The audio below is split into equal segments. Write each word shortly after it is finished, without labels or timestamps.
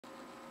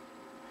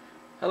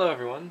Hello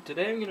everyone,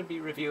 today I'm going to be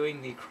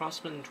reviewing the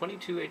Crosman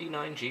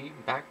 2289G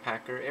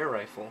Backpacker Air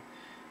Rifle.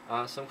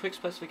 Some quick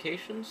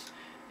specifications: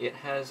 it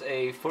has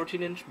a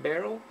 14-inch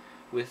barrel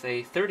with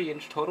a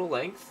 30-inch total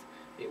length.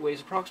 It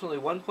weighs approximately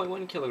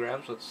 1.1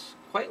 kilograms, so it's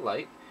quite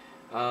light.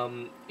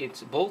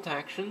 It's bolt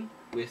action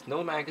with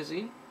no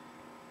magazine,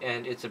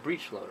 and it's a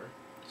breech loader.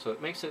 So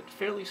it makes it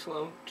fairly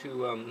slow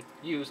to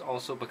use,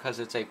 also because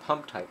it's a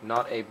pump type,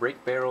 not a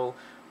brake barrel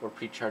or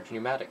pre-charged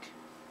pneumatic.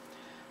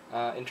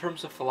 In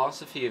terms of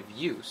philosophy of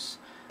use,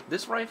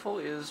 this rifle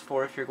is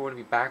for if you're going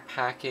to be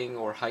backpacking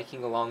or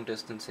hiking a long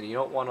distance and you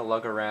don't want to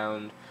lug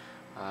around,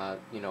 a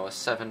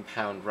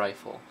 7-pound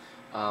rifle.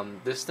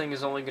 This thing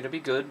is only going to be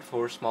good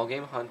for small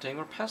game hunting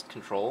or pest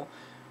control,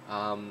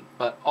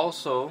 but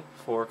also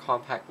for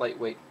compact,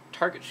 lightweight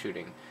target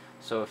shooting.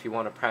 So if you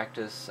want to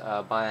practice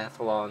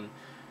biathlon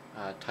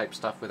type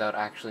stuff without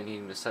actually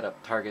needing to set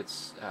up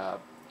targets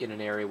in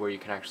an area where you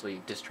can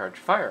actually discharge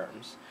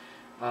firearms.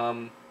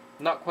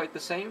 Not quite the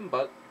same,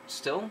 but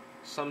still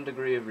some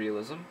degree of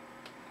realism.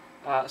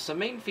 Some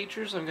main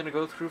features I'm going to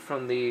go through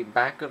from the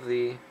back of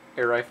the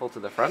air rifle to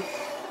the front.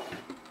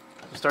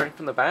 Starting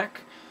from the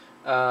back,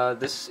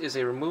 this is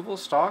a removable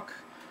stock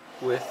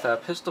with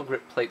pistol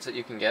grip plates that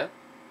you can get.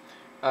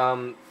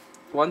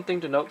 One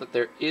thing to note, that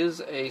there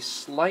is a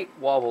slight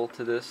wobble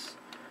to this,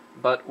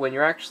 but when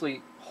you're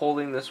actually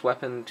holding this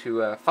weapon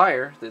to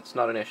fire, it's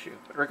not an issue.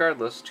 But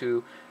regardless,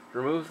 to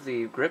remove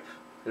the grip,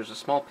 there's a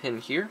small pin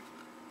here.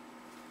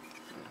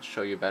 I'll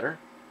show you better.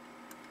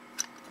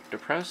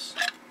 Depress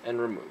and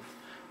remove.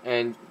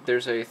 And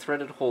there's a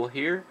threaded hole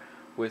here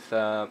with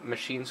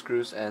machine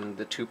screws and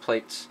the two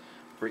plates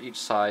for each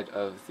side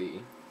of the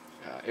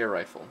air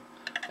rifle.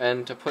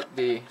 And to put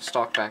the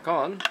stock back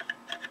on,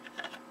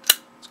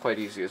 it's quite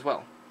easy as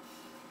well.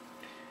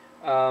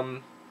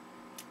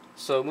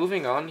 So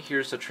moving on,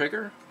 here's the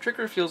trigger.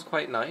 Trigger feels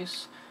quite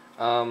nice.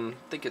 I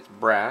think it's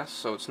brass,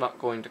 so it's not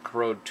going to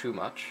corrode too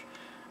much.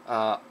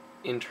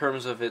 In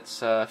terms of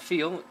its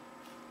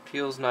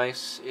feels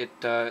nice.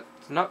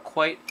 It's not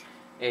quite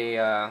a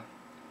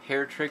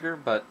hair trigger,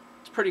 but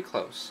it's pretty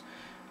close.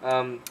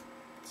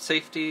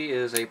 Safety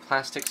is a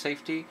plastic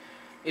safety.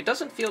 It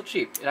doesn't feel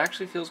cheap. It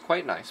actually feels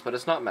quite nice, but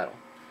it's not metal.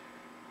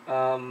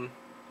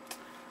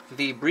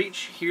 The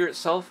breech here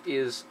itself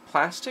is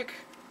plastic.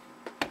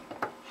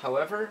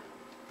 However,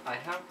 I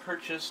have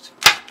purchased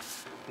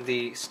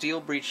the steel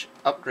breech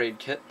upgrade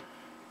kit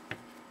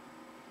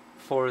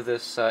for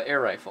this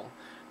air rifle.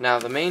 Now,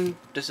 the main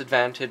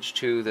disadvantage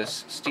to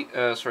this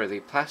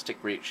the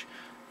plastic breech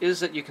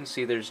is that you can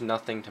see there's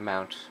nothing to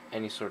mount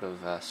any sort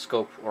of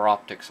scope or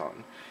optics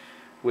on.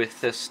 With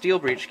this steel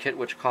breech kit,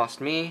 which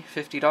cost me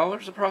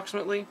 $50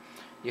 approximately,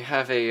 you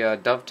have a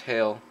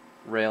dovetail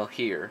rail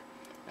here.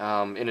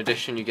 In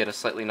addition, you get a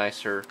slightly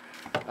nicer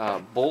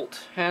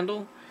bolt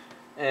handle.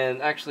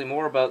 And actually,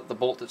 more about the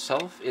bolt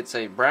itself. It's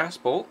a brass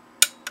bolt.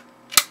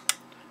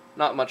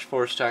 Not much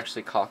force to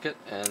actually cock it,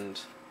 and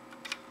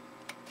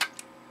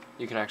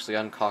you can actually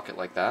uncock it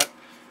like that.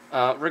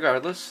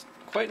 Regardless,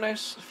 quite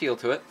nice feel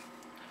to it.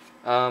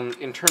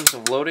 In terms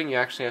of loading, you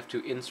actually have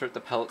to insert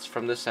the pellets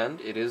from this end.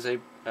 It is a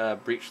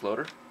breech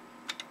loader.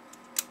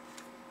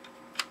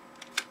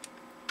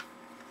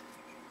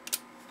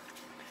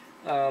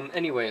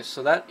 Anyways,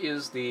 so that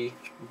is the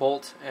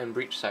bolt and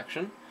breech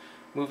section.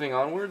 Moving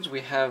onwards, we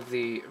have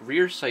the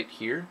rear sight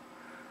here.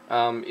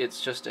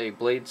 It's just a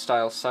blade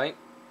style sight.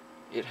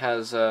 It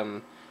has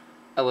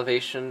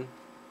elevation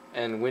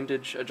and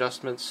windage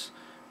adjustments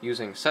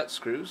using set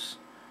screws.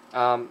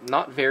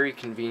 Not very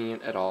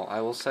convenient at all,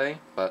 I will say,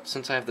 but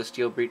since I have the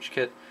steel breech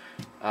kit,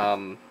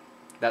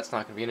 that's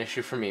not going to be an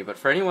issue for me. But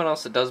for anyone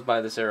else that does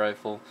buy this air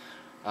rifle,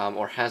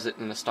 or has it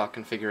in a stock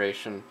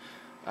configuration,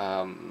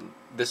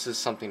 this is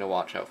something to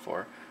watch out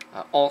for.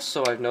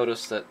 Also, I've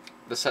noticed that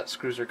the set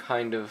screws are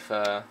kind of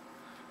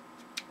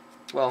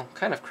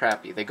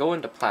crappy. They go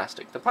into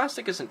plastic. The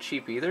plastic isn't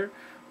cheap either,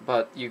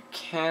 but you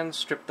can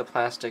strip the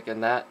plastic,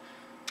 and that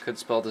could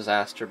spell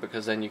disaster,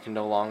 because then you can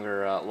no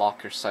longer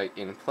lock your sight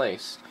in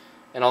place.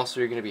 And also,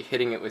 you're going to be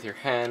hitting it with your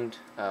hand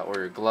or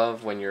your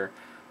glove when you're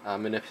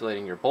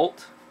manipulating your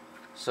bolt.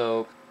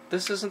 So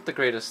this isn't the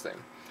greatest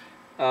thing.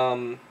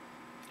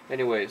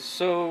 Anyways,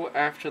 so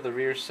after the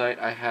rear sight,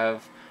 I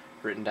have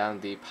written down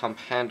the pump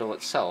handle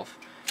itself.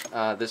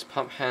 This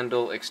pump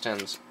handle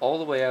extends all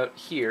the way out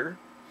here,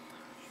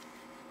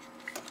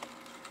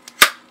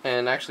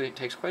 and actually it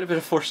takes quite a bit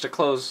of force to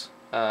close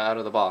out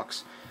of the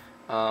box.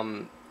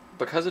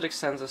 Because it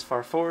extends this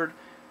far forward,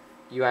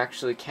 you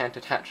actually can't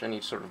attach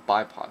any sort of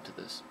bipod to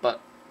this, but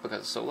because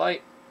it's so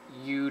light,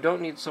 you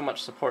don't need so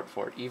much support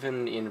for it,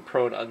 even in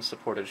prone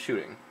unsupported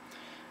shooting.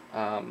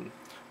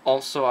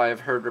 Also, I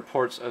have heard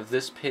reports of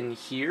this pin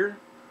here.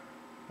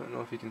 I don't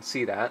know if you can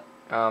see that.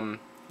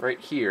 Right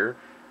here,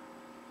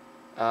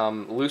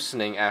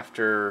 loosening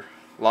after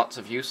lots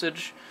of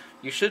usage.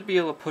 You should be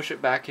able to push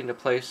it back into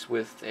place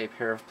with a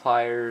pair of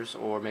pliers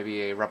or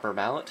maybe a rubber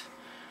mallet.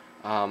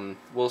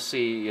 We'll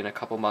see in a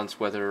couple months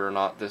whether or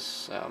not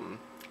this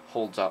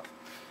holds up.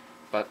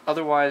 But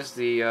otherwise,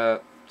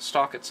 the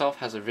stock itself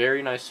has a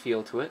very nice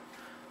feel to it.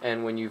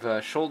 and when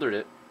you've shouldered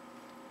it,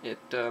 it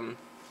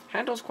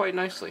handles quite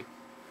nicely.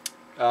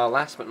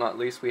 Last but not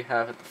least, we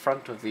have at the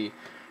front of the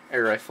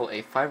air rifle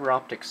a fiber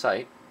optic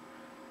sight,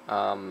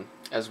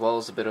 as well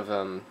as a bit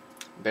of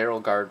barrel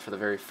guard for the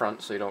very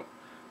front so you don't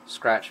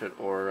scratch it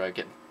or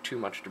get too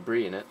much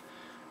debris in it.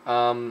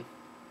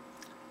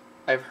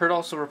 I've heard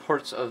also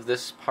reports of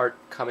this part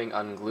coming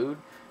unglued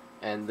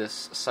and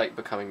this sight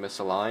becoming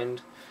misaligned.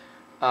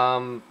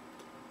 I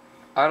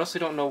honestly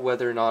don't know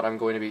whether or not I'm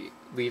going to be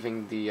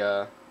leaving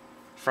the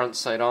front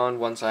sight on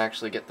once I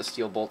actually get the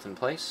steel bolt in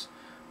place,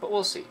 but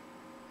we'll see.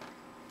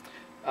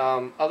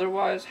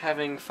 Otherwise,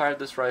 having fired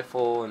this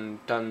rifle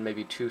and done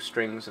maybe 2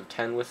 strings of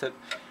 10 with it,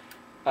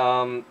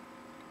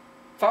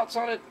 thoughts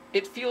on it?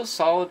 It feels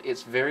solid.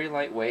 It's very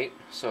lightweight,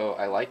 so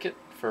I like it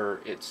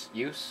for its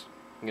use.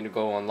 I'm going to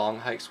go on long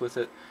hikes with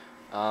it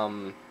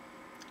and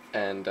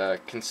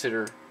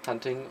consider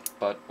hunting,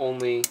 but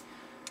only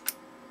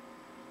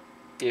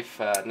if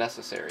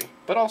necessary.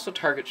 But also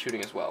target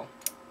shooting as well.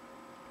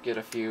 Get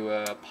a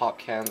few pop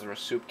cans or a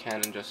soup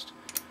can and just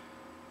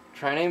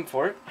try and aim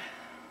for it.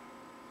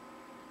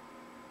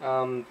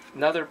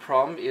 Another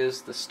problem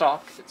is the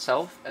stock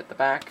itself at the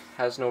back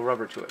has no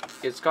rubber to it.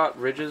 It's got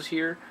ridges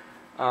here,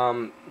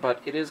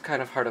 but it is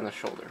kind of hard on the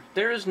shoulder.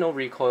 There is no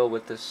recoil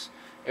with this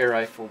air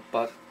rifle,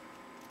 but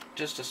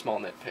just a small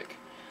nitpick.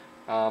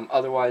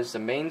 Otherwise, the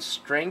main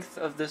strength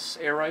of this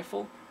air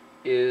rifle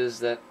is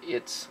that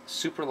it's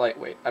super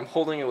lightweight. I'm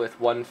holding it with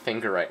one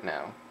finger right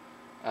now.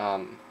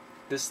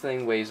 This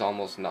thing weighs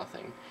almost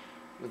nothing.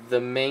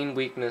 The main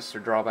weakness or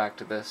drawback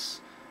to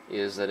this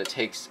is that it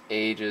takes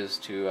ages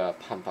to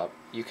pump up.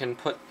 You can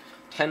put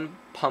 10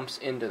 pumps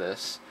into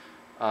this,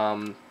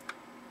 and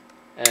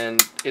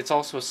it's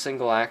also a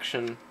single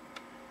action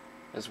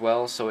as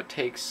well, so it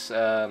takes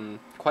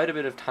quite a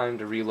bit of time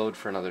to reload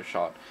for another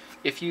shot.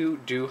 If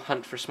you do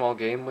hunt for small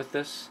game with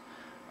this,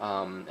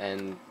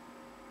 and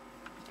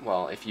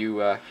well, if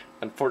you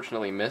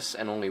unfortunately miss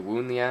and only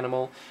wound the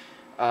animal,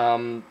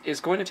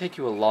 it's going to take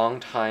you a long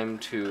time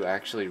to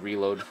actually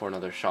reload for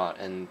another shot,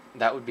 and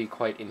that would be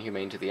quite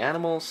inhumane to the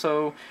animal,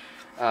 so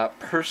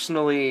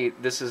personally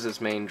this is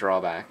its main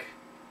drawback.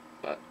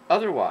 But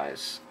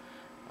otherwise,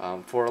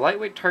 for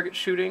lightweight target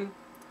shooting,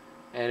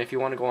 and if you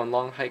want to go on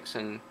long hikes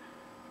and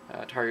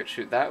target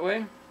shoot that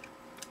way,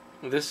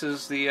 this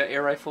is the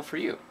air rifle for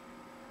you.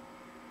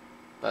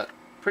 But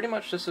pretty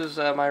much this is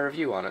my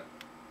review on it.